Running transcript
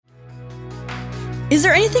Is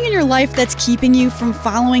there anything in your life that's keeping you from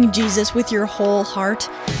following Jesus with your whole heart?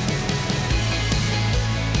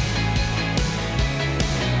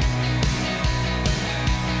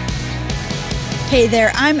 Hey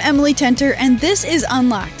there, I'm Emily Tenter, and this is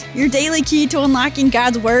Unlocked, your daily key to unlocking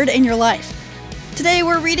God's Word in your life. Today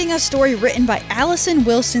we're reading a story written by Allison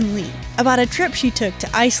Wilson Lee about a trip she took to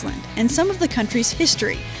Iceland and some of the country's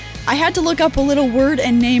history. I had to look up a little word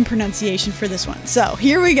and name pronunciation for this one, so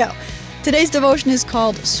here we go. Today's devotion is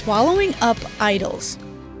called Swallowing Up Idols.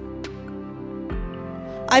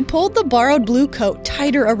 I pulled the borrowed blue coat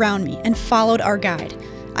tighter around me and followed our guide.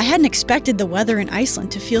 I hadn't expected the weather in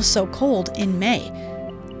Iceland to feel so cold in May.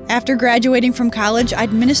 After graduating from college,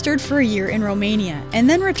 I'd ministered for a year in Romania and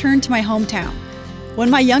then returned to my hometown.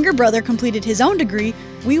 When my younger brother completed his own degree,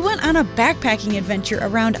 we went on a backpacking adventure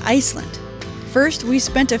around Iceland. First, we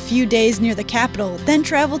spent a few days near the capital, then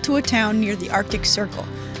traveled to a town near the Arctic Circle.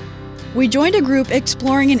 We joined a group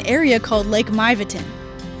exploring an area called Lake Mæveton.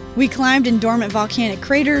 We climbed in dormant volcanic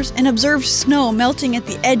craters and observed snow melting at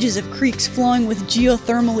the edges of creeks flowing with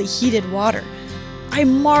geothermally heated water. I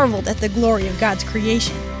marveled at the glory of God's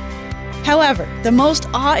creation. However, the most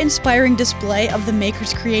awe-inspiring display of the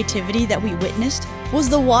Maker's creativity that we witnessed was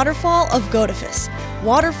the waterfall of Godâ,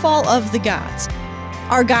 waterfall of the gods.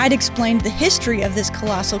 Our guide explained the history of this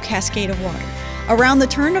colossal cascade of water. Around the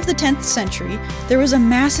turn of the 10th century, there was a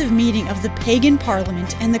massive meeting of the pagan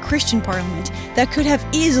parliament and the Christian parliament that could have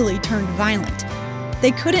easily turned violent.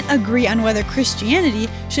 They couldn't agree on whether Christianity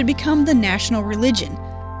should become the national religion.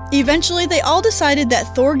 Eventually, they all decided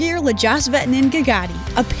that Thorgeir Lagasvetnin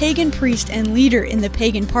Gagadi, a pagan priest and leader in the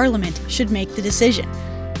pagan parliament, should make the decision.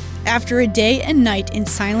 After a day and night in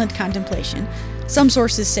silent contemplation, some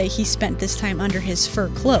sources say he spent this time under his fur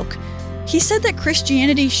cloak, he said that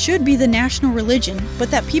Christianity should be the national religion,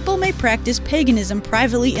 but that people may practice paganism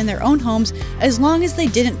privately in their own homes as long as they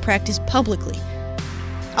didn't practice publicly.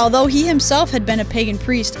 Although he himself had been a pagan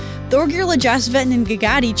priest, Thorgeir Lagasvetnin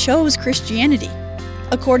Gagadi chose Christianity.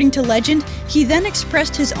 According to legend, he then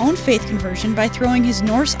expressed his own faith conversion by throwing his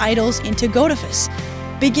Norse idols into Godâ.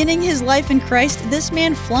 Beginning his life in Christ, this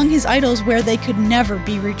man flung his idols where they could never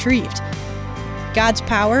be retrieved. God's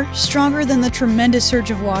power, stronger than the tremendous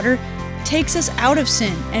surge of water, takes us out of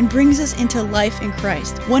sin and brings us into life in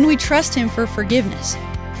Christ when we trust Him for forgiveness.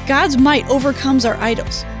 God's might overcomes our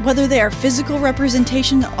idols, whether they are physical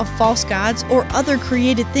representation of false gods or other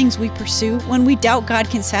created things we pursue when we doubt God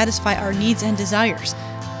can satisfy our needs and desires.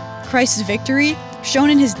 Christ's victory, shown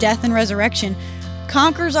in His death and resurrection,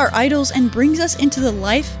 conquers our idols and brings us into the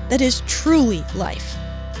life that is truly life.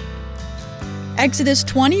 Exodus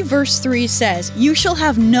 20 verse 3 says, "You shall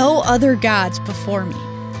have no other gods before me."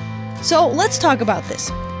 So let's talk about this.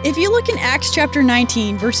 If you look in Acts chapter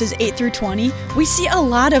 19 verses 8 through 20, we see a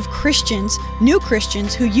lot of Christians, new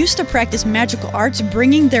Christians, who used to practice magical arts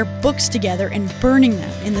bringing their books together and burning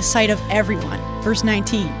them in the sight of everyone. Verse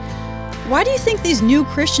 19. Why do you think these new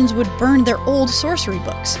Christians would burn their old sorcery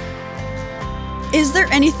books? Is there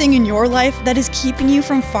anything in your life that is keeping you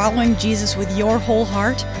from following Jesus with your whole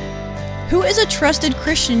heart? Who is a trusted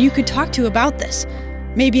Christian you could talk to about this?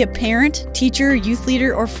 Maybe a parent, teacher, youth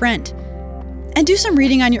leader, or friend. And do some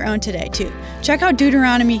reading on your own today, too. Check out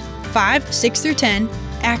Deuteronomy 5, 6 through 10,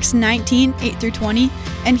 Acts 19, 8 through 20,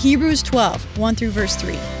 and Hebrews 12, 1 through verse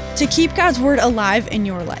 3, to keep God's Word alive in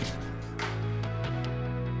your life.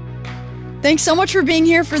 Thanks so much for being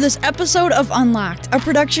here for this episode of Unlocked, a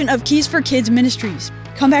production of Keys for Kids Ministries.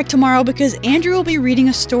 Come back tomorrow because Andrew will be reading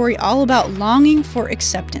a story all about longing for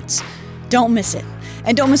acceptance. Don't miss it.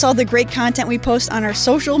 And don't miss all the great content we post on our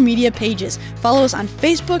social media pages. Follow us on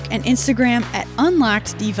Facebook and Instagram at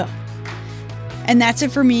UnlockedDevo. And that's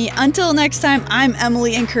it for me. Until next time, I'm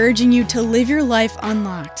Emily, encouraging you to live your life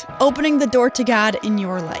unlocked, opening the door to God in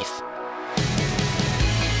your life.